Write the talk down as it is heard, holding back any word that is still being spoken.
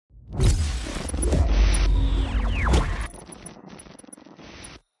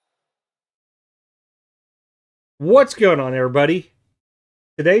What's going on, everybody?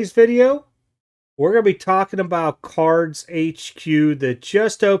 Today's video, we're going to be talking about Cards HQ that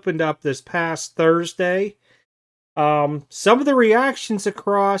just opened up this past Thursday. Some of the reactions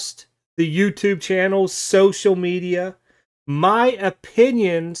across the YouTube channels, social media, my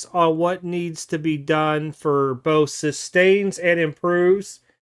opinions on what needs to be done for both sustains and improves.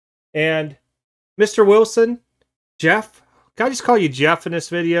 And Mr. Wilson, Jeff, can I just call you Jeff in this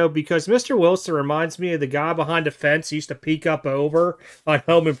video? Because Mr. Wilson reminds me of the guy behind the fence he used to peek up over on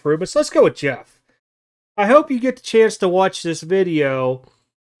Home Improvements. Let's go with Jeff. I hope you get the chance to watch this video.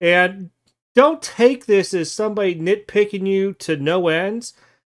 And don't take this as somebody nitpicking you to no ends.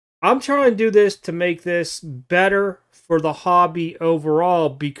 I'm trying to do this to make this better for the hobby overall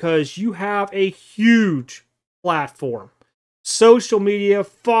because you have a huge platform. Social media,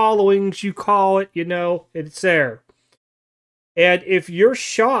 followings, you call it, you know, it's there. And if your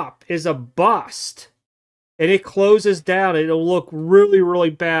shop is a bust and it closes down, it'll look really, really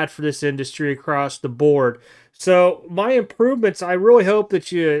bad for this industry across the board. So my improvements, I really hope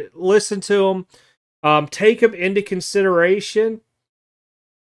that you listen to them, take them into consideration.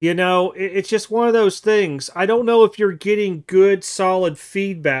 You know, it's just one of those things. I don't know if you're getting good, solid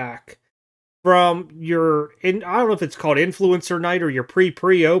feedback from your, I don't know if it's called influencer night or your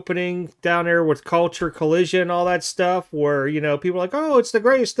pre-opening down there with Collegiate and all that stuff, where, you know, people are like, oh, it's the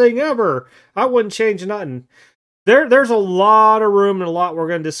greatest thing ever. I wouldn't change nothing. There's a lot of room and a lot we're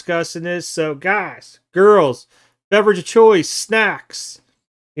going to discuss in this. So guys, girls, beverage of choice, snacks.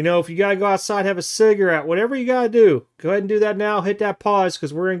 You know, if you got to go outside, have a cigarette, whatever you got to do, go ahead and do that now. Hit that pause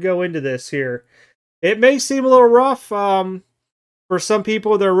because we're going to go into this here. It may seem a little rough, for some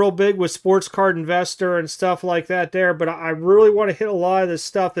people, they're real big with sports card investor and stuff like that there. But I really want to hit a lot of the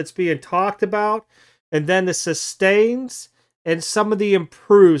stuff that's being talked about. And then the sustains and some of the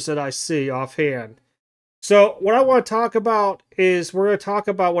improves that I see offhand. So what I want to talk about is we're going to talk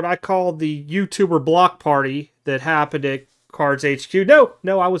about what I call the YouTuber block party that happened at Cards HQ.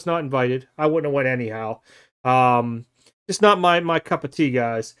 No, I was not invited. I wouldn't have went anyhow. Just not my cup of tea,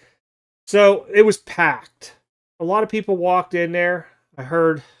 guys. So it was packed. A lot of people walked in there. I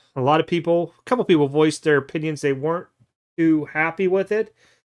heard a couple people voiced their opinions. They weren't too happy with it.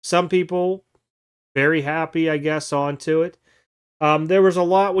 Some people very happy, I guess, onto it. There was a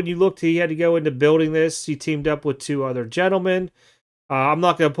lot when you looked. He had to go into building this. He teamed up with two other gentlemen. I'm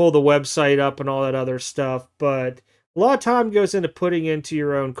not going to pull the website up and all that other stuff, but a lot of time goes into putting into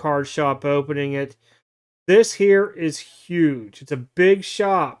your own card shop, opening it. This here is huge. It's a big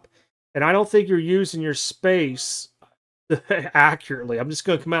shop. And I don't think you're using your space accurately. I'm just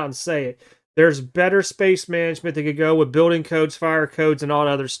going to come out and say it. There's better space management that could go with building codes, fire codes, and all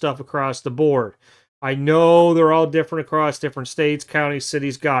that other stuff across the board. I know they're all different across different states, counties,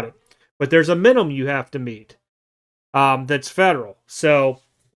 cities, got it. But there's a minimum you have to meet that's federal. So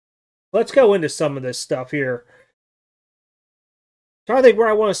let's go into some of this stuff here. I'm trying to think where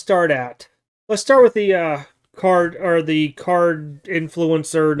I want to start at. Let's start with the card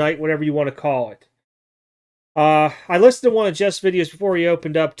influencer night, whatever you want to call it. I listened to one of Jeff's videos before he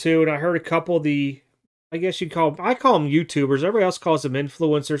opened up too, and I heard a couple of the, I guess you'd call them, I call them YouTubers. Everybody else calls them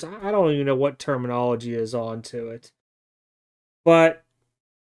influencers. I don't even know what terminology is onto it. But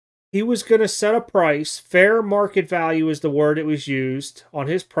he was going to set a price. Fair market value is the word that was used on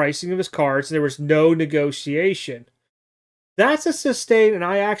his pricing of his cards. There was no negotiation. That's a sustain, and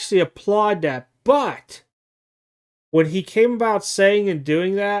I actually applaud that. But when he came about saying and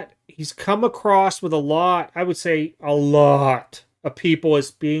doing that, he's come across with a lot, I would say a lot of people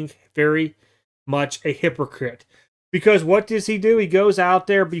as being very much a hypocrite. Because what does he do? He goes out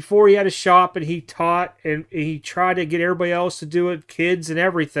there before he had a shop and he taught and he tried to get everybody else to do it, kids and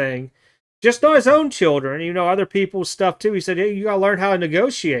everything. Just not his own children, you know, other people's stuff too. He said, hey, you got to learn how to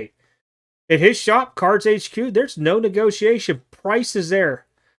negotiate. At his shop, Cards HQ, there's no negotiation. Price is there.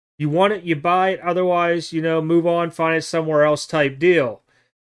 You want it, you buy it. Otherwise, you know, move on, find it somewhere else type deal.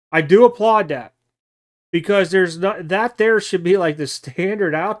 I do applaud that. Because there's not that there should be like the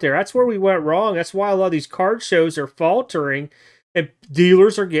standard out there. That's where we went wrong. That's why a lot of these card shows are faltering and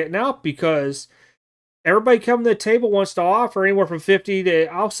dealers are getting out because everybody coming to the table wants to offer anywhere from 50 to,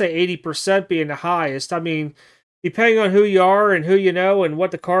 I'll say 80% being the highest. I mean, depending on who you are and who you know and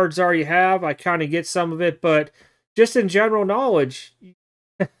what the cards are you have, I kind of get some of it. But just in general knowledge,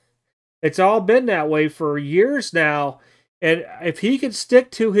 it's all been that way for years now. And if he can stick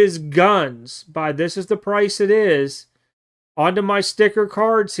to his guns by this is the price it is, onto my sticker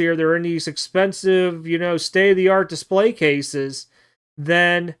cards here, they're in these expensive, you know, state-of-the-art display cases,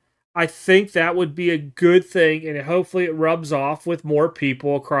 then I think that would be a good thing, and hopefully it rubs off with more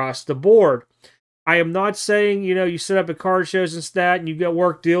people across the board. I am not saying, you set up at card shows and stat and you go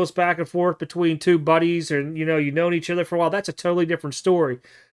work deals back and forth between two buddies and, you've known each other for a while. That's a totally different story.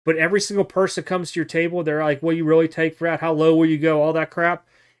 But every single person comes to your table, they're like, what do you really take for that? How low will you go? All that crap.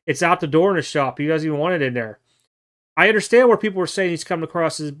 It's out the door in a shop. He doesn't even want it in there. I understand where people were saying he's coming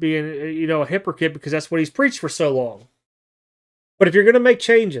across as being, a hypocrite because that's what he's preached for so long. But if you're going to make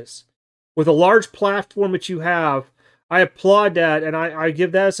changes with a large platform that you have, I applaud that, and I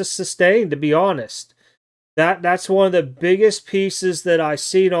give that as a sustain, to be honest. That's one of the biggest pieces that I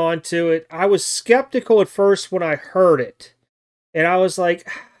seen onto it. I was skeptical at first when I heard it. And I was like,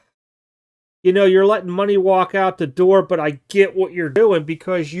 you're letting money walk out the door, but I get what you're doing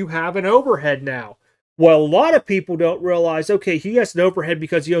because you have an overhead now. Well, a lot of people don't realize, okay, he has an overhead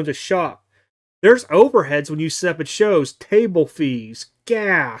because he owns a shop. There's overheads when you set up at shows, table fees,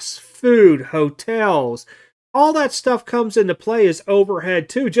 gas, food, hotels. All that stuff comes into play as overhead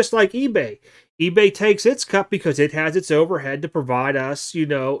too, just like eBay. eBay takes its cut because it has its overhead to provide us,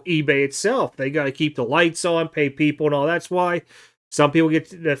 eBay itself. They got to keep the lights on, pay people and all. That's why some people get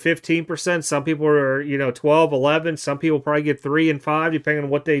the 15%. Some people are, 12, 11. Some people probably get 3 and 5, depending on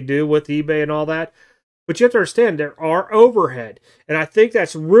what they do with eBay and all that. But you have to understand, there are overhead. And I think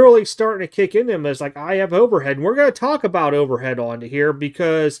that's really starting to kick in them as like, I have overhead. And we're going to talk about overhead on here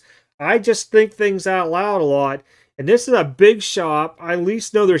because I just think things out loud a lot. And this is a big shop. I at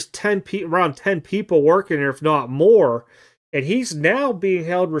least know there's around 10 people working here, if not more. And he's now being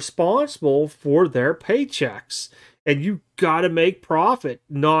held responsible for their paychecks. And you got to make profit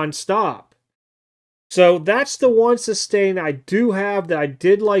nonstop. So that's the one sustain I do have that I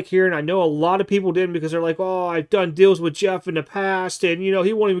did like here. And I know a lot of people didn't because they're like, oh, I've done deals with Jeff in the past. And,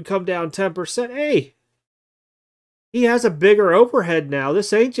 he won't even come down 10%. Hey, he has a bigger overhead now.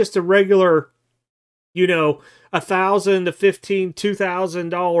 This ain't just a regular, $1,000 to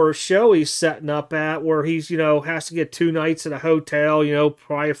 $2,000 show he's setting up at where he's, has to get 2 nights at a hotel,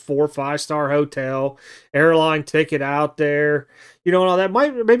 probably a 4 or 5-star hotel, airline ticket out there, and all that.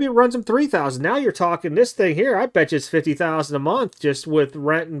 Maybe it runs him $3,000. Now you're talking this thing here. I bet you it's $50,000 a month just with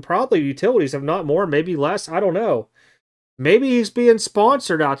rent and probably utilities, if not more, maybe less. I don't know. Maybe he's being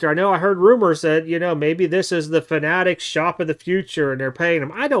sponsored out there. I know I heard rumors that, maybe this is the Fanatics shop of the future and they're paying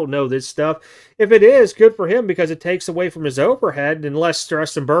him. I don't know this stuff. If it is, good for him because it takes away from his overhead and less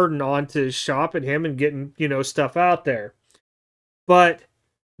stress and burden onto his shop and him and getting, stuff out there. But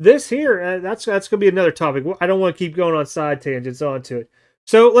this here, that's going to be another topic. I don't want to keep going on side tangents onto it.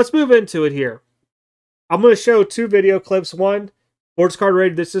 So let's move into it here. I'm going to show 2 video clips. One, Sports Card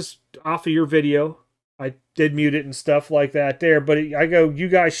Radio, this is off of your video. I did mute it and stuff like that there, but you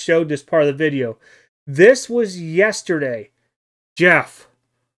guys showed this part of the video. This was yesterday. Jeff,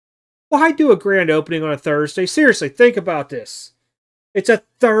 why do a grand opening on a Thursday? Seriously, think about this. It's a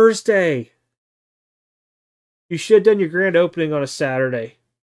Thursday. You should have done your grand opening on a Saturday.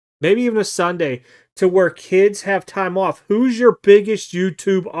 Maybe even a Sunday to where kids have time off. Who's your biggest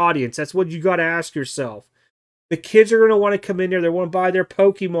YouTube audience? That's what you got to ask yourself. The kids are going to want to come in there. They want to buy their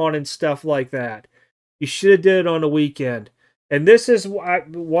Pokemon and stuff like that. You should have did it on the weekend. And this is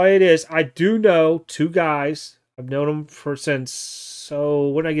why it is. I do know 2 guys. I've known them so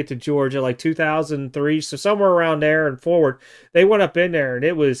when I get to Georgia, like 2003. So somewhere around there and forward. They went up in there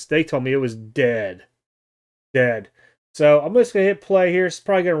and they told me it was dead. Dead. So I'm just going to hit play here. It's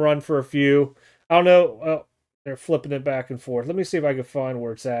probably going to run for a few. I don't know. Oh, they're flipping it back and forth. Let me see if I can find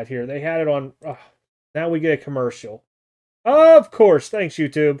where it's at here. They had it on. Oh, now we get a commercial. Of course. Thanks,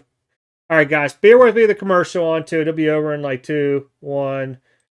 YouTube. All right, guys, bear with me the commercial on too. It'll be over in like 2, 1.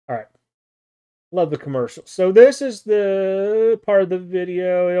 All right. Love the commercial. So this is the part of the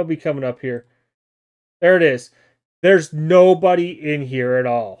video. It'll be coming up here. There it is. There's nobody in here at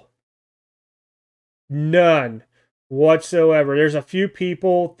all. None whatsoever. There's a few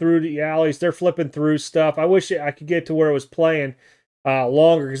people through the alleys. They're flipping through stuff. I wish I could get to where it was playing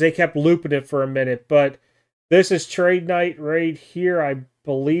longer because they kept looping it for a minute. But this is trade night right here. I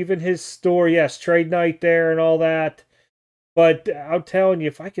believe in his store. Yes, trade night there and all that. But I'm telling you,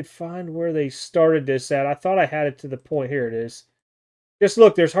 if I could find where they started this at, I thought I had it to the point. Here it is. Just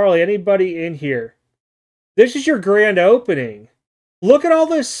look, there's hardly anybody in here. This is your grand opening. Look at all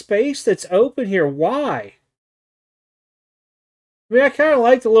this space that's open here. Why? I mean, I kind of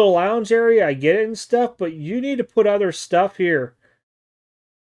like the little lounge area. I get it and stuff, but you need to put other stuff here.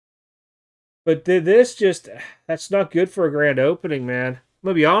 But this just, that's not good for a grand opening, man. I'm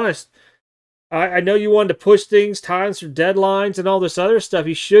going to be honest. I know you wanted to push things, times for deadlines and all this other stuff.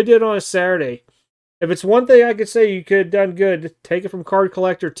 You should do it on a Saturday. If it's one thing I could say you could have done good, take it from Card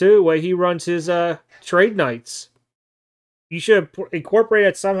Collector too, the way he runs his trade nights. You should incorporate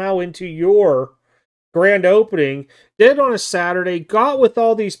it somehow into your grand opening, did it on a Saturday, got with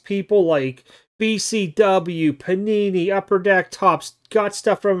all these people like BCW, Panini, Upper Deck Tops, got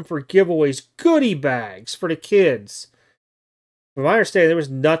stuff from them for giveaways, goodie bags for the kids. From my understanding, there was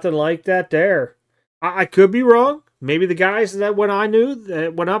nothing like that there. I could be wrong. Maybe the guys that when I knew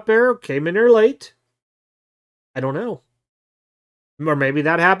that went up there came in there late. I don't know. Or maybe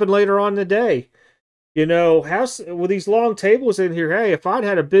that happened later on in the day. You know, with these long tables in here, hey, if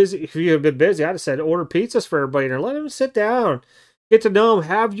you had been busy, I'd have said order pizzas for everybody and let them sit down, get to know them,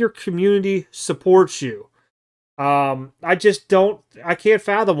 have your community support you. I can't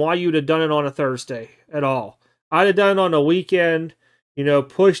fathom why you'd have done it on a Thursday at all. I'd have done it on a weekend, you know,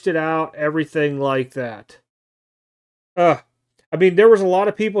 pushed it out, everything like that. I mean, there was a lot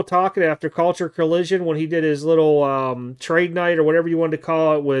of people talking after Culture Collision when he did his little trade night or whatever you wanted to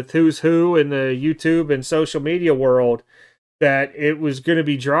call it with who's who in the YouTube and social media world that it was going to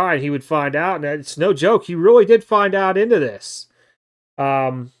be dry and he would find out. And it's no joke. He really did find out into this.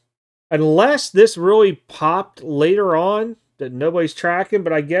 Unless this really popped later on that nobody's tracking,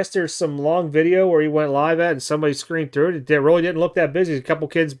 but I guess there's some long video where he went live at and somebody screened through it. It really didn't look that busy. A couple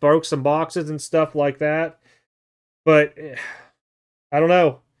kids broke some boxes and stuff like that. But I don't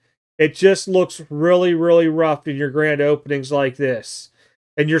know. It just looks really, really rough in your grand openings like this.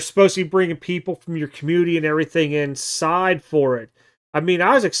 And you're supposed to be bringing people from your community and everything inside for it. I mean,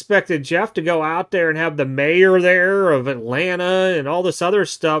 I was expecting Jeff to go out there and have the mayor there of Atlanta and all this other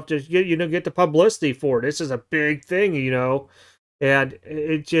stuff to get the publicity for it. This is a big thing, you know. And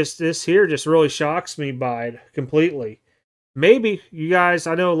this here just really shocks me by it completely. Maybe you guys,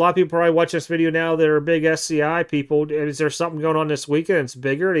 I know a lot of people probably watch this video now that are big SCI people. Is there something going on this weekend that's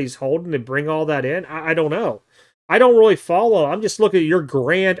bigger that he's holding to bring all that in? I don't know. I don't really follow. I'm just looking at your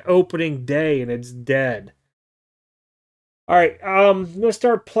grand opening day and it's dead. All right, I'm going to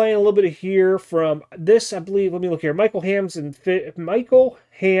start playing a little bit of here from this, I believe. Let me look here. Michael Ham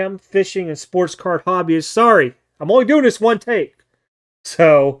Fishing and Sports Card Hobbyist. Sorry, I'm only doing this one take.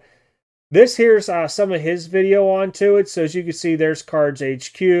 So this here's some of his video onto it. So as you can see, there's Cards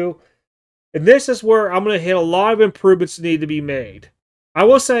HQ. And this is where I'm going to hit a lot of improvements that need to be made. I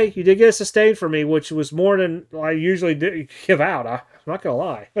will say, you did get a sustain for me, which was more than I usually give out. I'm not going to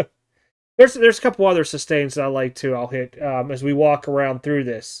lie. There's a couple other sustains that I like too. I'll hit as we walk around through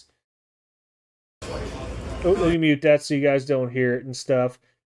this. Oh, let me mute that so you guys don't hear it and stuff.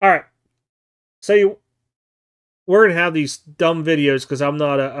 All right. So we're gonna have these dumb videos because I'm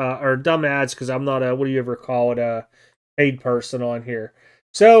not or dumb ads because I'm not a, what do you ever call it, a paid person on here.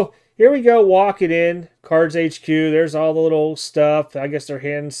 So here we go, walking in Cards HQ. There's all the little stuff. I guess they're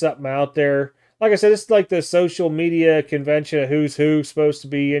handing something out there. Like I said, it's like the social media convention of who's who supposed to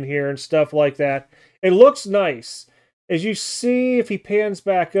be in here and stuff like that. It looks nice. As you see, if he pans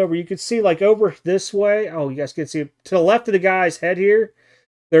back over, you can see like over this way. Oh, you guys can see it. To the left of the guy's head here,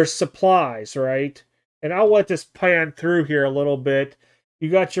 there's supplies, right? And I'll let this pan through here a little bit. You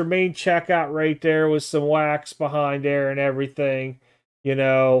got your main checkout right there with some wax behind there and everything. You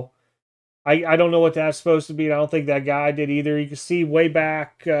know, I don't know what that's supposed to be. And I don't think that guy did either. You can see way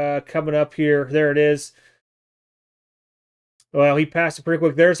back coming up here. There it is. Well, he passed it pretty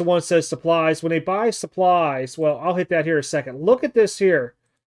quick. There's the one that says supplies. When they buy supplies, well, I'll hit that here in a second. Look at this here.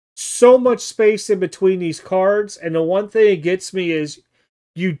 So much space in between these cards. And the one thing that gets me is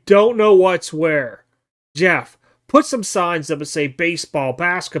you don't know what's where. Jeff, put some signs up and say baseball,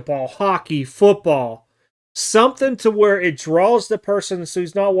 basketball, hockey, football. Something to where it draws the person so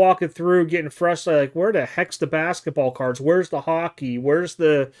he's not walking through getting frustrated. Like, where the heck's the basketball cards? Where's the hockey? Where's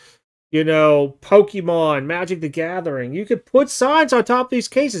the, you know, Pokemon, Magic the Gathering? You could put signs on top of these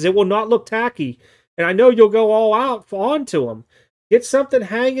cases. It will not look tacky. And I know you'll go all out onto them. Get something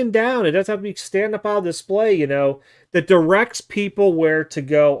hanging down. It doesn't have to be stand up on display, you know, that directs people where to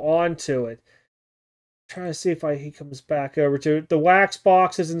go onto it. I'm trying to see if he comes back over to it. The wax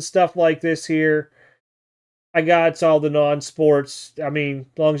boxes and stuff like this here. I got it's all the non-sports. I mean,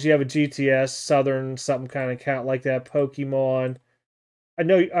 as long as you have a GTS, Southern, something kind of count like that, Pokemon. I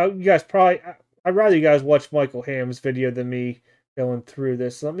know you guys probably, I'd rather you guys watch Michael Ham's video than me going through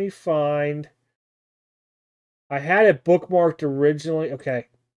this. Let me find, I had it bookmarked originally. Okay.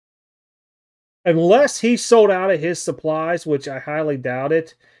 Unless he sold out of his supplies, which I highly doubt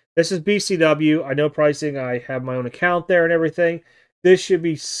it. This is BCW. I know pricing. I have my own account there and everything. This should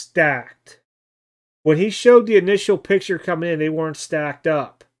be stacked. When he showed the initial picture coming in, they weren't stacked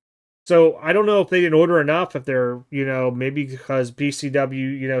up. So I don't know if they didn't order enough, if they're, you know, maybe because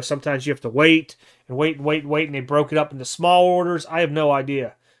BCW, you know, sometimes you have to wait, and they broke it up into small orders. I have no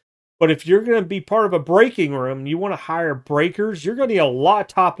idea. But if you're going to be part of a breaking room and you want to hire breakers, you're going to need a lot of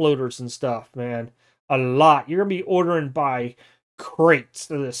top loaders and stuff, man. a lot. You're going to be ordering by crates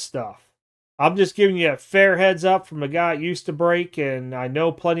of this stuff. I'm just giving you a fair heads up from a guy that used to break, and I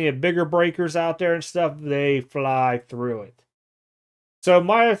know plenty of bigger breakers out there and stuff. They fly through it. So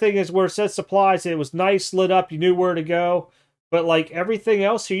my other thing is where it says supplies, it was nice, lit up, you knew where to go. But like everything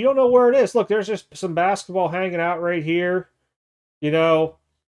else here, you don't know where it is. Look, there's just some basketball hanging out right here. You know,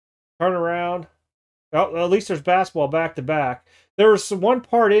 turn around. Oh, well, at least there's basketball back to back. There was one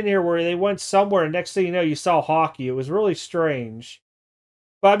part in here where they went somewhere, and next thing you know, you saw hockey. It was really strange.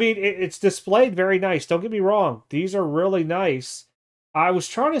 But I mean, it's displayed very nice. Don't get me wrong. These are really nice. I was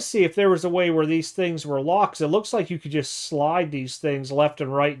trying to see if there was a way where these things were locked. It looks like you could just slide these things left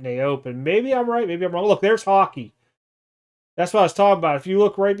and right and they open. Maybe I'm right. Maybe I'm wrong. Look, there's hockey. That's what I was talking about. If you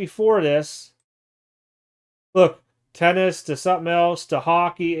look right before this, look, tennis to something else to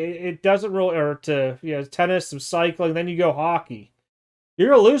hockey. It doesn't really, or to, you know, tennis, some cycling, then you go hockey. You're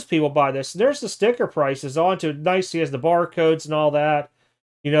going to lose people by this. And there's the sticker prices onto it. Nice. He has the barcodes and all that.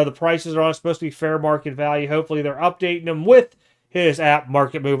 You know, the prices are on supposed to be fair market value. Hopefully they're updating them with his app,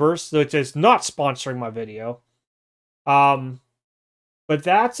 Market Movers, which is not sponsoring my video. But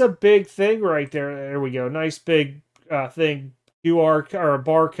that's a big thing right there. There we go. Nice big thing. QR or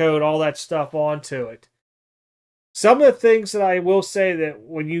barcode, all that stuff onto it. Some of the things that I will say that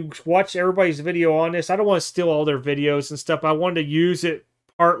when you watch everybody's video on this, I don't want to steal all their videos and stuff. I wanted to use it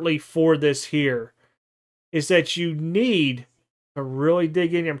partly for this here. Is that you need to really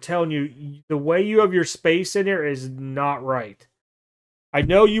dig in. I'm telling you, the way you have your space in here is not right. I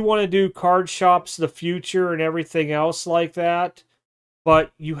know you want to do card shops the future and everything else like that,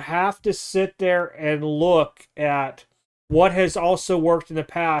 but you have to sit there and look at what has also worked in the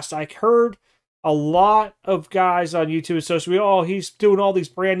past. I heard a lot of guys on YouTube and social media, oh, he's doing all these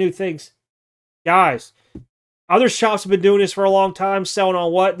brand new things. Guys, other shops have been doing this for a long time, selling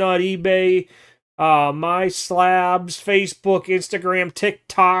on Whatnot, eBay, My Slabs, Facebook, Instagram,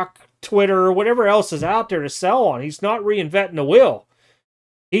 TikTok, Twitter, whatever else is out there to sell on. He's not reinventing the wheel.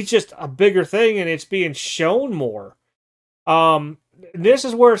 He's just a bigger thing, and it's being shown more. This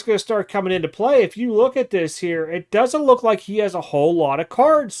is where it's going to start coming into play. If you look at this here, it doesn't look like he has a whole lot of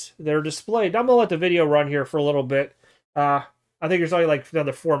cards that are displayed. I'm going to let the video run here for a little bit. I think there's only like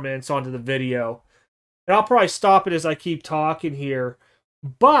another 4 minutes onto the video. And I'll probably stop it as I keep talking here.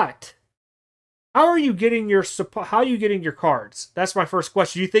 But how are you getting your cards? That's my first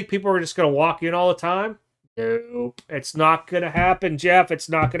question. Do you think people are just going to walk in all the time? Nope. It's not going to happen, Jeff. It's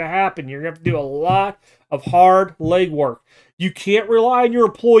not going to happen. You're going to have to do a lot of hard legwork. You can't rely on your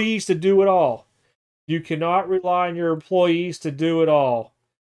employees to do it all. You cannot rely on your employees to do it all.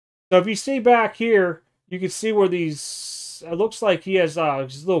 So if you see back here, you can see where these, it looks like he has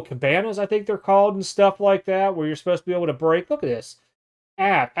these little cabanas, I think they're called, and stuff like that, where you're supposed to be able to break. Look at this.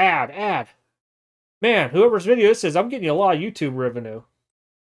 Ad. Man, whoever's video this is, I'm getting you a lot of YouTube revenue.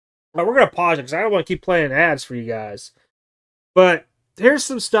 But we're going to pause it because I don't want to keep playing ads for you guys. But here's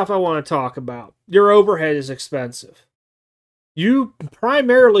some stuff I want to talk about. Your overhead is expensive. You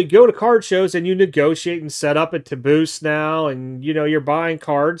primarily go to card shows and you negotiate and set up at Boost now. And, you know, you're buying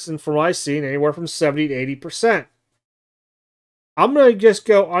cards. And from what I've seen, anywhere from 70 to 80%. I'm going to just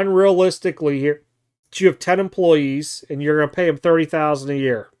go unrealistically here. You have 10 employees and you're going to pay them $30,000 a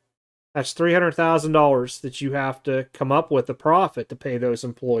year. That's $300,000 that you have to come up with a profit to pay those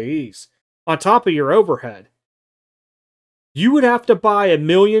employees. On top of your overhead. You would have to buy $1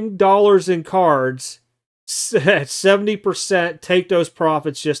 million in cards at 70%, take those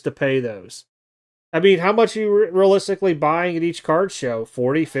profits just to pay those. I mean, how much are you realistically buying at each card show?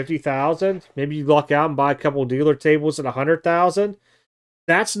 40, 50,000? Maybe you luck out and buy a couple dealer tables at 100,000?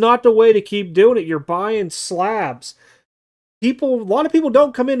 That's not the way to keep doing it. You're buying slabs. A lot of people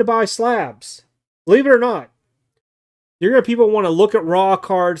don't come in to buy slabs. Believe it or not. People want to look at raw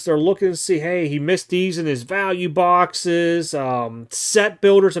cards. They're looking to see, hey, he missed these in his value boxes. Set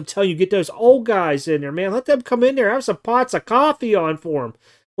builders, I'm telling you, get those old guys in there, man. Let them come in there. Have some pots of coffee on for them.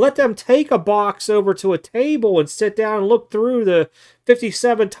 Let them take a box over to a table and sit down and look through the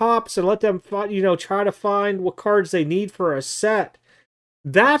 57 tops and let them, you know, try to find what cards they need for a set.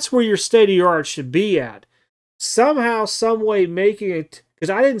 That's where your state-of-the-art should be at. Somehow, some way making it,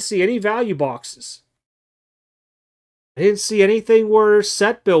 because I didn't see any value boxes. I didn't see anything where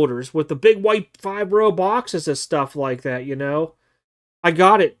set builders with the big white 5-row boxes and stuff like that, you know. I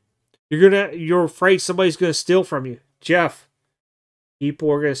got it. You're afraid somebody's going to steal from you. Jeff, people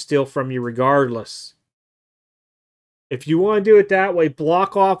are going to steal from you regardless. If you want to do it that way,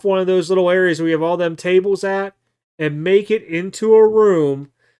 block off one of those little areas where you have all them tables at and make it into a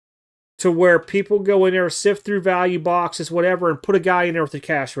room to where people go in there, sift through value boxes, whatever, and put a guy in there with a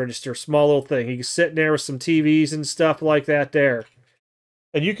cash register, small little thing. He can sit in there with some TVs and stuff like that there.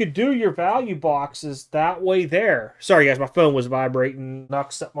 And you could do your value boxes that way there. Sorry, guys, my phone was vibrating.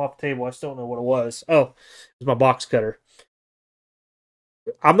 Knocked something off the table. I still don't know what it was. Oh, it was my box cutter.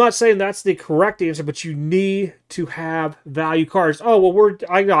 I'm not saying that's the correct answer, but you need to have value cards. Oh, well,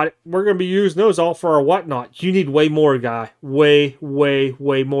 I got it. We're going to be using those all for our whatnot. You need way more, guy. Way, way,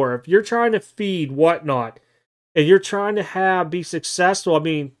 way more. If you're trying to feed whatnot and you're trying to be successful, I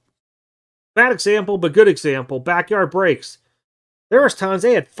mean, bad example, but good example, Backyard Breaks. There was times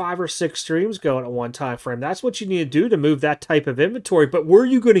they had 5 or 6 streams going at one time frame. That's what you need to do to move that type of inventory. But where are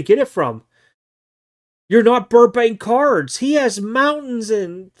you going to get it from? You're not Burbank Cards. He has mountains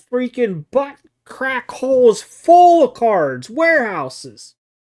and freaking butt crack holes full of cards, warehouses.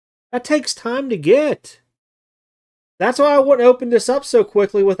 That takes time to get. That's why I wouldn't open this up so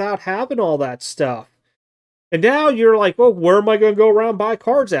quickly without having all that stuff. And now you're like, well, where am I going to go around and buy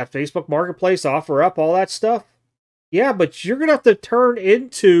cards at? Facebook Marketplace, offer up, all that stuff. Yeah, but you're going to have to turn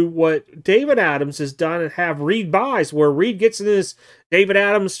into what David Adams has done and have Reed buys, where Reed gets in his David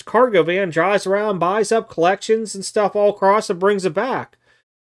Adams cargo van, drives around, buys up collections and stuff all across and brings it back.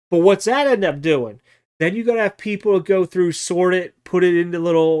 But what's that end up doing? Then you got to have people to go through, sort it, put it into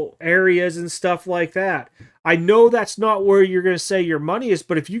little areas and stuff like that. I know that's not where you're going to say your money is,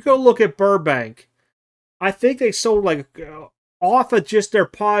 but if you go look at Burbank, I think they sold like off of just their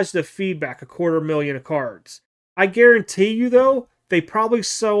positive feedback, 250,000 of cards. I guarantee you, though, they probably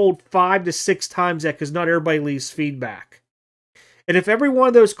sold 5 to 6 times that because not everybody leaves feedback. And if every one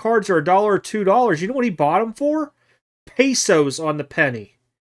of those cards are $1 or $2, you know what he bought them for? Pesos on the penny.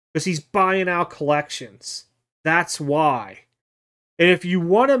 Because he's buying out collections. That's why. And if you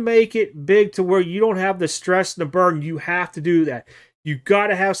want to make it big to where you don't have the stress and the burden, you have to do that. You got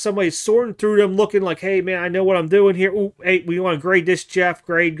to have somebody sorting through them, looking like, hey, man, I know what I'm doing here. Ooh, hey, we want to grade this, Jeff.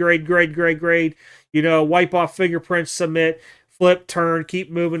 Grade. You know, wipe off fingerprints, submit, flip, turn,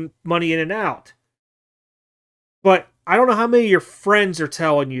 keep moving money in and out. But I don't know how many of your friends are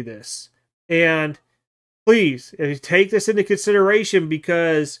telling you this. And please, take this into consideration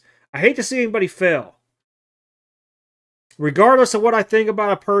because I hate to see anybody fail. Regardless of what I think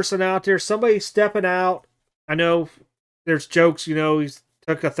about a person out there, somebody stepping out. I know there's jokes, you know, he's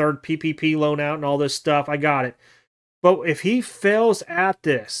took a third PPP loan out and all this stuff. I got it. But if he fails at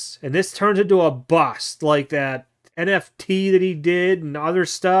this, and this turns into a bust, like that NFT that he did and other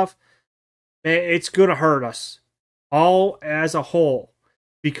stuff, it's going to hurt us all as a whole.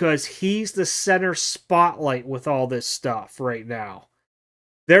 Because he's the center spotlight with all this stuff right now.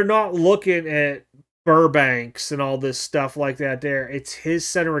 They're not looking at Burbanks and all this stuff like that there. It's his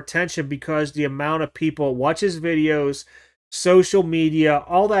center of attention because the amount of people watch his videos, social media,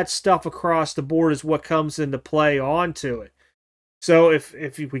 all that stuff across the board is what comes into play onto it. So if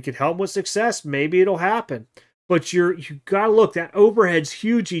we can help with success, maybe it'll happen. But you got to look, that overhead's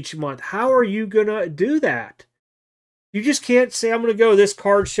huge each month. How are you going to do that? You just can't say, I'm going to go to this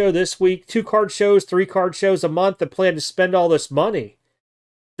card show this week, 2 card shows, 3 card shows a month, and plan to spend all this money.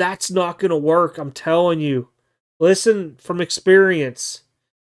 That's not going to work, I'm telling you. Listen from experience.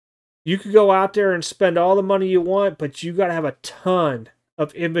 You could go out there and spend all the money you want, but you got to have a ton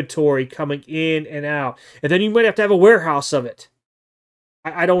of inventory coming in and out. And then you might have to have a warehouse of it.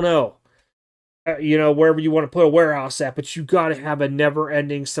 I don't know. You know, wherever you want to put a warehouse at, but you got to have a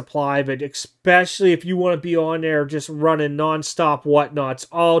never-ending supply of it, especially if you want to be on there just running non-stop whatnots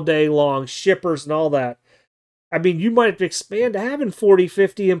all day long, shippers and all that. I mean, you might have to expand to having 40,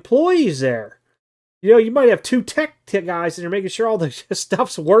 50 employees there. You know, you might have 2 tech guys and you're making sure all the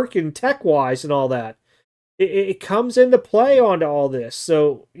stuff's working tech-wise and all that. It comes into play onto all this.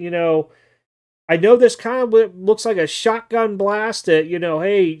 So, you know, I know this kind of looks like a shotgun blast at, you know,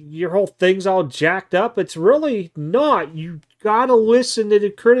 hey, your whole thing's all jacked up. It's really not. You got to listen to the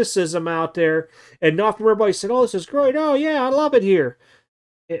criticism out there and not from everybody saying, oh, this is great. Oh, yeah, I love it here.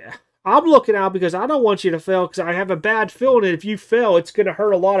 I'm looking out because I don't want you to fail because I have a bad feeling that if you fail, it's going to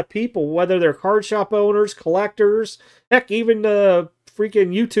hurt a lot of people, whether they're card shop owners, collectors, heck, even freaking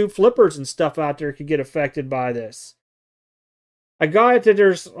YouTube flippers and stuff out there could get affected by this. I got it that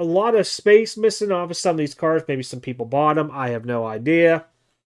there's a lot of space missing off of some of these cards. Maybe some people bought them. I have no idea.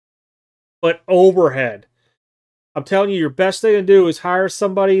 But overhead. I'm telling you, your best thing to do is hire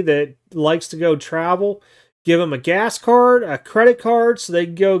somebody that likes to go travel. Give them a gas card, a credit card, so they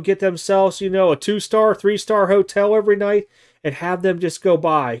can go get themselves, you know, a 2-star, 3-star hotel every night and have them just go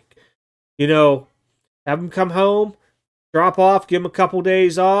by. You know, have them come home, drop off, give them a couple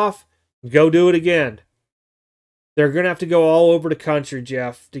days off, go do it again. They're going to have to go all over the country,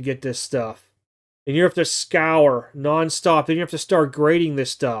 Jeff, to get this stuff. And you have to scour nonstop. Then you have to start grading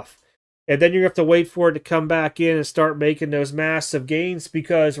this stuff. And then you have to wait for it to come back in and start making those massive gains.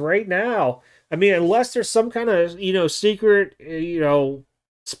 Because right now, I mean, unless there's some kind of, secret,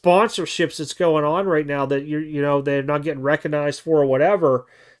 sponsorships that's going on right now that they're not getting recognized for or whatever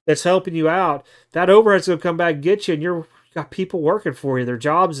that's helping you out, that overhead's going to come back and get you, and you've got people working for you, their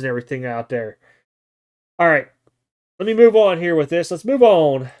jobs and everything out there. All right, let me move on here with this. Let's move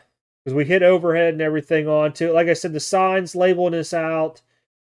on because we hit overhead and everything on too. Like I said, the signs labeling this out.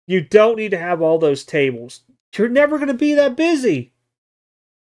 You don't need to have all those tables. You're never going to be that busy.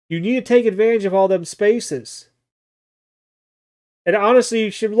 You need to take advantage of all them spaces. And honestly,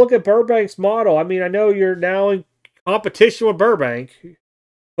 you should look at Burbank's model. I mean, I know you're now in competition with Burbank,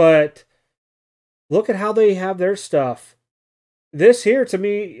 but look at how they have their stuff. This here, to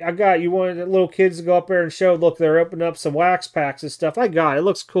me, you wanted little kids to go up there and show, look, they're opening up some wax packs and stuff. I got it. It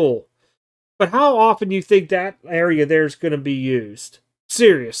looks cool. But how often do you think that area there is going to be used?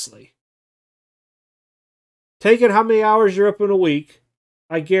 Seriously. Take it how many hours you're open a week.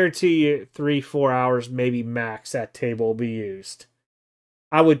 I guarantee you 3-4 hours, maybe max, that table will be used.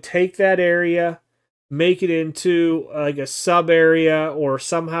 I would take that area, make it into like a sub area or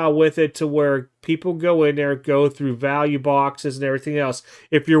somehow with it to where people go in there, go through value boxes and everything else.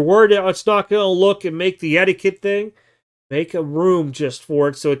 If you're worried that it's not going to look and make the etiquette thing, make a room just for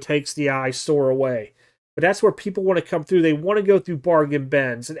it so it takes the eyesore away. But that's where people want to come through. They want to go through bargain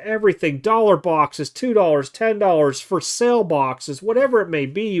bins and everything. Dollar boxes, $2, $10, for sale boxes, whatever it may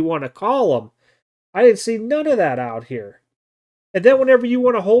be you want to call them. I didn't see none of that out here. And then whenever you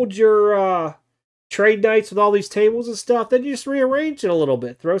want to hold your trade nights with all these tables and stuff, then you just rearrange it a little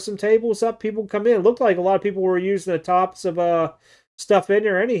bit. Throw some tables up, people come in. It looked like a lot of people were using the tops of stuff in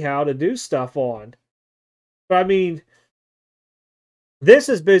there anyhow to do stuff on. But I mean, this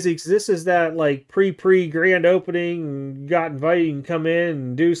is busy because this is that like pre-grand opening, and you got invited, you can come in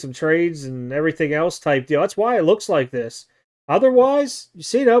and do some trades and everything else type deal. That's why it looks like this. Otherwise, you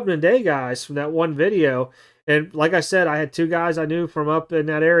see the opening day guys from that one video. And like I said, I had 2 guys I knew from up in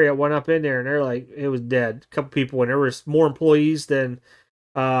that area went up in there, and they're like, it was dead. A couple people, and there was more employees than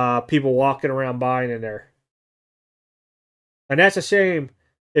people walking around buying in there. And that's a shame.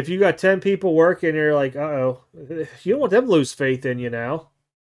 If you got 10 people working, you're like, uh-oh. You don't want them to lose faith in you now.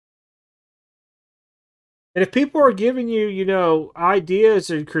 And if people are giving you, ideas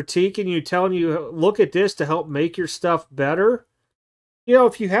and critiquing you, telling you, look at this to help make your stuff better,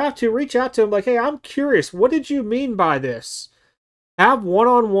 if you have to, reach out to them like, hey, I'm curious. What did you mean by this? Have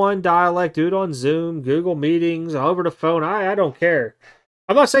one-on-one dialect. Do it on Zoom, Google Meetings, over the phone. I don't care.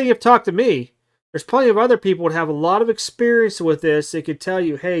 I'm not saying you have to talk to me. There's plenty of other people that have a lot of experience with this. They could tell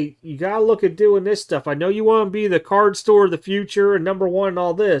you, hey, you got to look at doing this stuff. I know you want to be the card store of the future and #1 and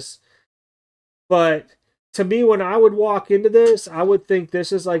all this. But to me, when I would walk into this, I would think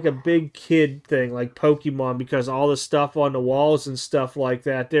this is like a big kid thing, like Pokemon, because all the stuff on the walls and stuff like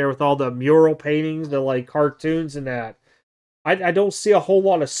that there with all the mural paintings, the like cartoons and that. I don't see a whole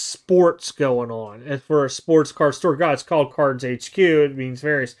lot of sports going on. And for a sports card store, God, it's called Cards HQ. It means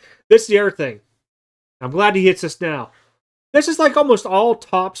various. This is the other thing. I'm glad he hits us now. This is like almost all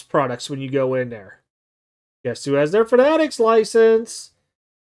Topps products when you go in there. Guess who has their Fanatics license?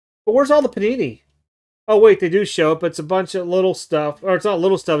 But where's all the Panini? Oh, wait, they do show up. It's a bunch of little stuff. Or it's not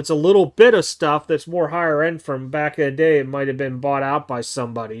little stuff. It's a little bit of stuff that's more higher end from back in the day. It might have been bought out by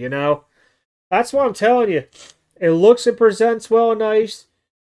somebody, That's what I'm telling you. It looks and presents well and nice.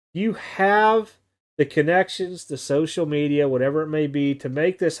 You have the connections, the social media, whatever it may be, to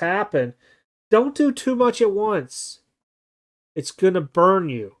make this happen. Don't do too much at once. It's going to burn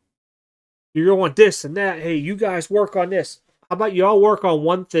you. You're going to want this and that. Hey, you guys work on this. How about you all work on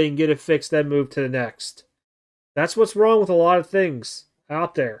one thing, get it fixed, then move to the next? That's what's wrong with a lot of things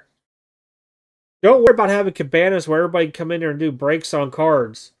out there. Don't worry about having cabanas where everybody can come in there and do breaks on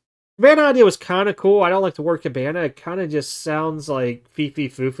cards. Cabana idea was kind of cool. I don't like the word cabana. It kind of just sounds like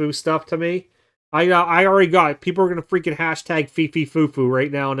fee-fee-foo-foo stuff to me. I already got it. People are going to freaking hashtag fee-fee-foo-foo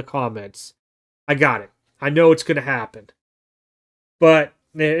right now in the comments. I got it. I know it's going to happen. But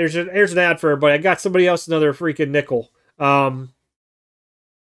here's an ad for everybody. I got somebody else another freaking nickel.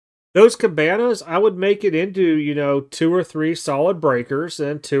 Those cabanas, I would make it into, 2 or 3 solid breakers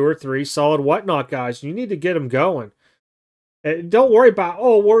and 2 or 3 solid whatnot guys. You need to get them going. And don't worry about,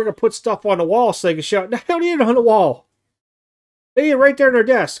 we're going to put stuff on the wall so they can show it. No, they don't need it on the wall. They need it right there in their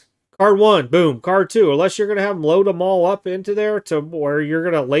desk. Card 1, boom. Card 2, unless you're going to have them load them all up into there to where you're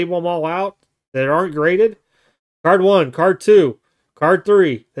going to label them all out that aren't graded. Card 1, Card 2, Card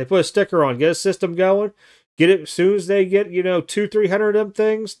 3. They put a sticker on. Get a system going. Get it as soon as they get, 200-300 of them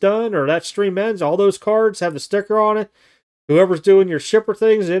things done, or that stream ends, all those cards have the sticker on it. Whoever's doing your shipper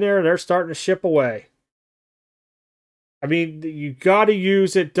things in there, they're starting to ship away. I mean, you got to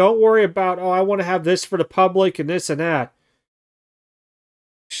use it. Don't worry about, oh, I want to have this for the public and this and that.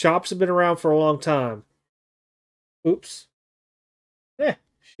 Shops have been around for a long time. Oops.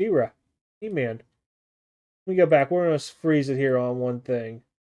 She-Ra. He-Man. Let me go back. We're going to freeze it here on one thing.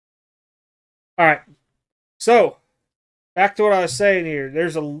 All right. So, back to what I was saying here.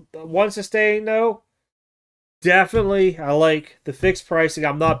 There's one sustain, though. Definitely, I like the fixed pricing.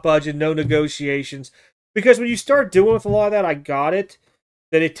 I'm not budging, no negotiations. Because when you start doing with a lot of that, I got it,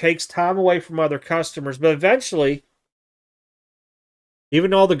 that it takes time away from other customers. But eventually,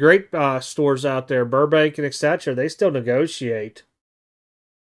 even all the great stores out there, Burbank and etc., they still negotiate.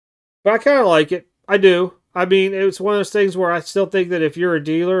 But I kind of like it. I do. I mean, it's one of those things where I still think that if you're a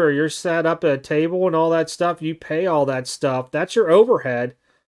dealer or you're set up at a table and all that stuff, you pay all that stuff. That's your overhead.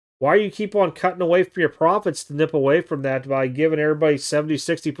 Why do you keep on cutting away from your profits to nip away from that by giving everybody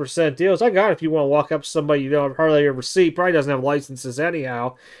 70-60% deals? I got it if you want to walk up to somebody you don't hardly ever see, probably doesn't have licenses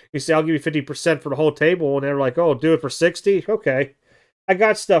anyhow. You say, I'll give you 50% for the whole table, and they're like, oh, do it for 60? Okay. I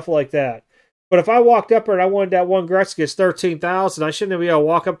got stuff like that. But if I walked up there and I wanted that one Gretzky, it's $13,000, I shouldn't be able to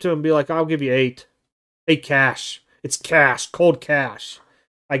walk up to him and be like, I'll give you 8. 8 cash. It's cash. Cold cash.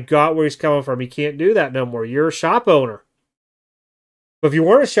 I got where he's coming from. You can't do that no more. You're a shop owner. But if you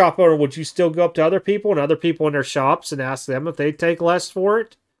weren't a shop owner, would you still go up to other people and other people in their shops and ask them if they'd take less for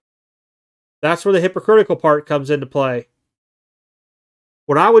it? That's where the hypocritical part comes into play.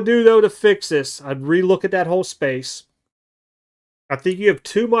 What I would do, though, to fix this, I'd relook at that whole space. I think you have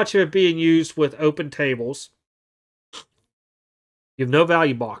too much of it being used with open tables. You have no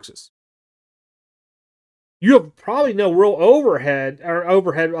value boxes. You have probably no real overhead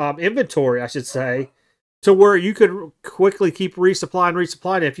inventory, I should say, to where you could quickly keep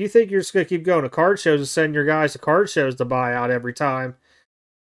resupplying. If you think you're just going to keep going to card shows and send your guys to card shows to buy out every time,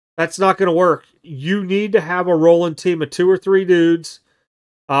 that's not going to work. You need to have a rolling team of 2 or 3 dudes.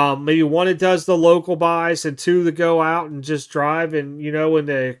 Maybe one that does the local buys and 2 that go out and just drive and, in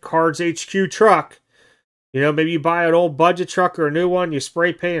the Cards HQ truck. Maybe you buy an old budget truck or a new one, you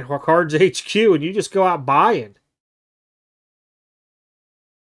spray paint Cards HQ, and you just go out buying.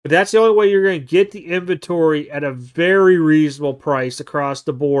 But that's the only way you're going to get the inventory at a very reasonable price across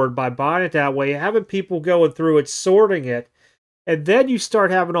the board, by buying it that way, having people going through it, sorting it, and then you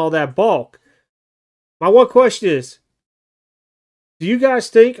start having all that bulk. My one question is, do you guys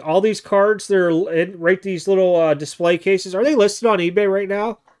think all these cards that are in right these little display cases, are they listed on eBay right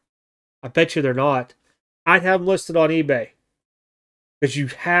now? I bet you they're not. I'd have them listed on eBay. Because you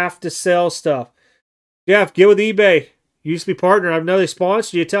have to sell stuff. Jeff, get with eBay. You used to be partner. I know they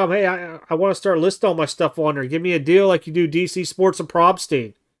sponsor you. Tell them, hey, I want to start listing all my stuff on there. Give me a deal like you do DC Sports and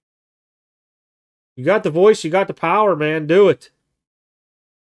Probstein. You got the voice. You got the power, man. Do it.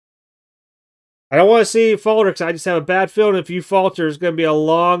 I don't want to see you falter because I just have a bad feeling if you falter, there's going to be a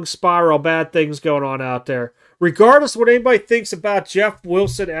long spiral of bad things going on out there. Regardless of what anybody thinks about Jeff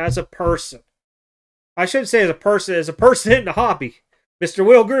Wilson as a person. I shouldn't say as a person in the hobby. Mr.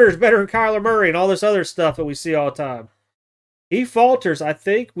 Will Greer is better than Kyler Murray and all this other stuff that we see all the time. He falters, I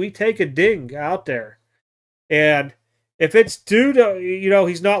think we take a ding out there. And if it's due to,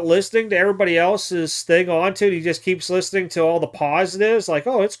 he's not listening to everybody else's thing onto it, he just keeps listening to all the positives, like,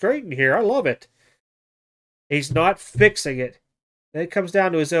 oh, it's great in here, I love it. He's not fixing it. Then it comes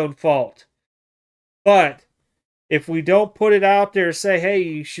down to his own fault. But if we don't put it out there and say, hey,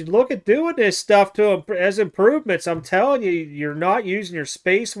 you should look at doing this stuff as improvements, I'm telling you, you're not using your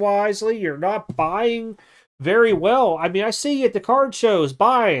space wisely. You're not buying very well. I mean, I see you at the card shows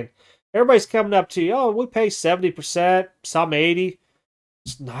buying. Everybody's coming up to you, oh, we pay 70%, some 80%.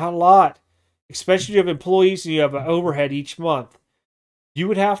 It's not a lot. Especially if you have employees and you have an overhead each month. You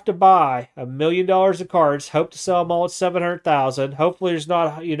would have to buy $1 million of cards, hope to sell them all at $700,000. Hopefully there's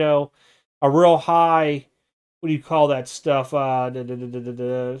not, a real high, what do you call that stuff,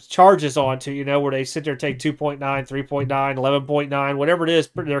 charges onto, where they sit there and take 2.9, 3.9, 11.9, whatever it is,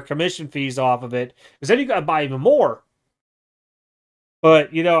 their commission fees off of it. Because then you got to buy even more.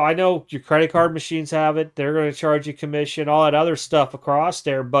 But, I know your credit card machines have it. They're going to charge you commission, all that other stuff across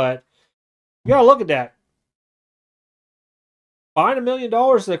there. But you got to look at that. Buying $1 million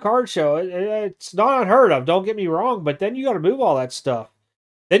at a card show, it's not unheard of. Don't get me wrong. But then you got to move all that stuff.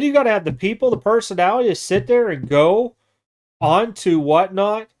 Then you got to have the people, the personality to sit there and go on to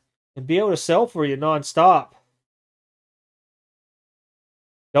whatnot and be able to sell for you nonstop.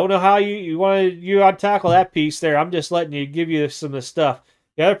 Don't know how you want to tackle that piece there. I'm just letting you give you some of the stuff.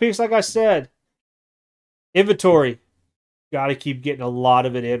 The other piece, like I said, Inventory. Got to keep getting a lot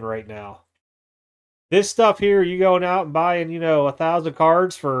of it in right now. This stuff here, you going out and buying, 1,000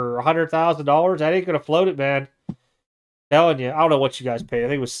 cards for $100,000, that ain't going to float it, man. Telling you, I don't know what you guys paid. I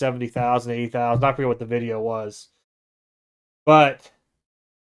think it was 70,000, 80,000. I forget what the video was. But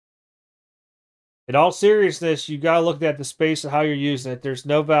in all seriousness, you got to look at the space and how you're using it. There's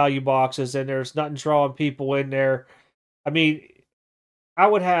no value boxes, and there's nothing drawing people in there. I mean, I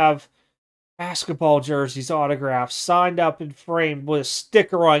would have basketball jerseys, autographs, signed up and framed with a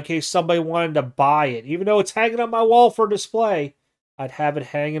sticker on in case somebody wanted to buy it. Even though it's hanging on my wall for display, I'd have it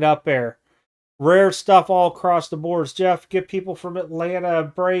hanging up there. Rare stuff all across the boards. Jeff, get people from Atlanta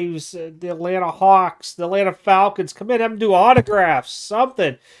Braves, the Atlanta Hawks, the Atlanta Falcons. Come in, have them do autographs,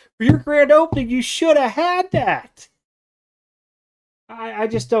 something. For your grand opening, you should have had that. I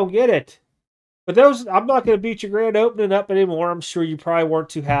just don't get it. But those, I'm not going to beat your grand opening up anymore. I'm sure you probably weren't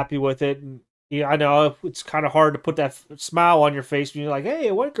too happy with it. And yeah, I know it's kind of hard to put that smile on your face when you're like, hey,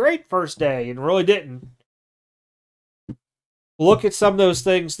 it went great first day, and really didn't. Look at some of those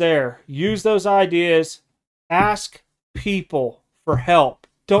things there. Use those ideas. Ask people for help.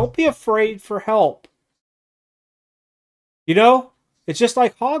 Don't be afraid for help. You know, it's just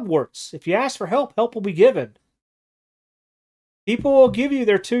like Hogwarts. If you ask for help, help will be given. People will give you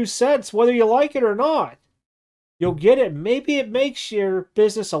their 2 cents, whether you like it or not. You'll get it. Maybe it makes your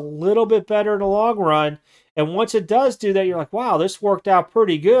business a little bit better in the long run. And once it does do that, you're like, wow, this worked out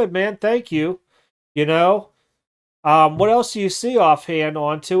pretty good, man. Thank you. You know? What else do you see offhand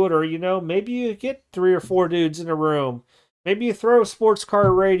onto it? Or, maybe you get 3 or 4 dudes in a room. Maybe you throw a sports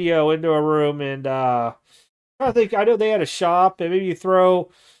car radio into a room and, I know they had a shop, and maybe you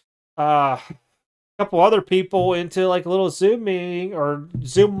throw, a couple other people into like a little Zoom meeting or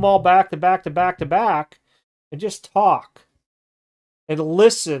Zoom them all back to back to back to back and just talk and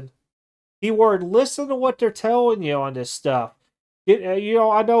listen. Keyword, listen to what they're telling you on this stuff.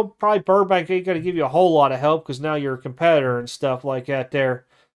 I know probably Burbank ain't going to give you a whole lot of help because now you're a competitor and stuff like that there.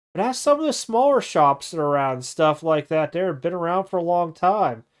 But ask some of the smaller shops that are around and stuff like that there have been around for a long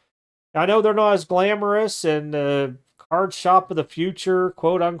time. I know they're not as glamorous and the card shop of the future,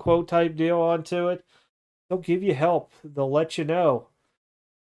 quote unquote type deal onto it. They'll give you help. They'll let you know.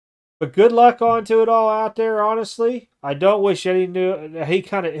 But good luck onto it all out there, honestly. I don't wish any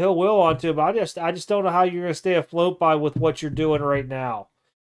ill will onto it, but I just don't know how you're going to stay afloat with what you're doing right now.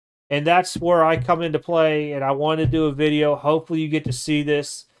 And that's where I come into play, and I want to do a video. Hopefully you get to see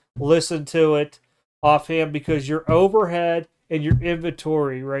this, listen to it offhand, because your overhead and your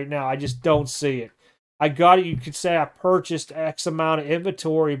inventory right now, I just don't see it. I got it. You could say I purchased X amount of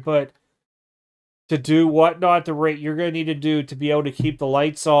inventory, but to do whatnot at the rate you're going to need to do to be able to keep the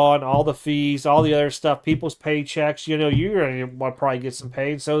lights on, all the fees, all the other stuff, people's paychecks, you're going to want to probably get some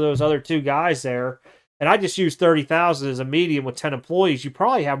paid. So those other 2 guys there, and I just used 30,000 as a median with 10 employees. You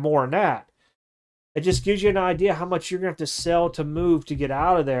probably have more than that. It just gives you an idea how much you're going to have to sell to move to get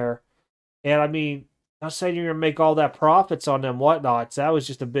out of there. And I mean, I'm not saying you're going to make all that profits on them whatnots. That was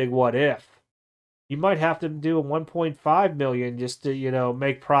just a big what if. You might have to do a 1.5 million just to,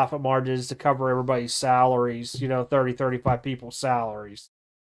 make profit margins to cover everybody's salaries, 30, 35 people's salaries.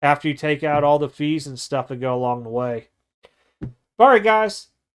 After you take out all the fees and stuff that go along the way. All right, guys.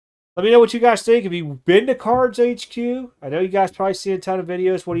 Let me know what you guys think. Have you been to Cards HQ? I know you guys probably see a ton of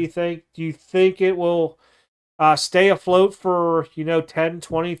videos. What do you think? Do you think it will stay afloat for, 10,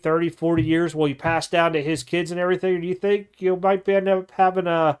 20, 30, 40 years? Will you pass down to his kids and everything? Or do you think you might end up having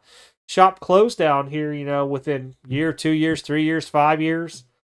a shop closed down here, within a year, 2 years, 3 years, 5 years?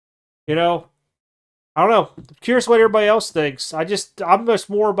 I don't know. I'm curious what everybody else thinks. I'm just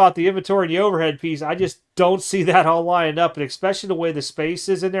more about the inventory and the overhead piece. I just don't see that all lined up, and especially the way the space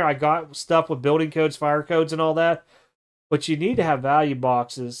is in there. I got stuff with building codes, fire codes, and all that, but you need to have value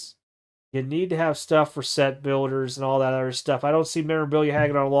boxes. You need to have stuff for set builders and all that other stuff. I don't see memorabilia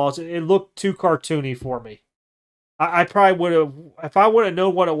hanging on walls. It looked too cartoony for me. I probably would have, if I would have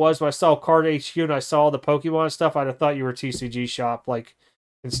known what it was when I saw Card HQ and I saw the Pokemon stuff, I'd have thought you were a TCG shop,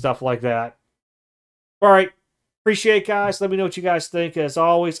 and stuff like that. All right. Appreciate it, guys. Let me know what you guys think. As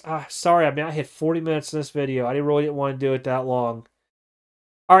always, sorry, I hit 40 minutes in this video. I really didn't want to do it that long.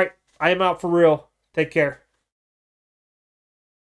 All right. I am out for real. Take care.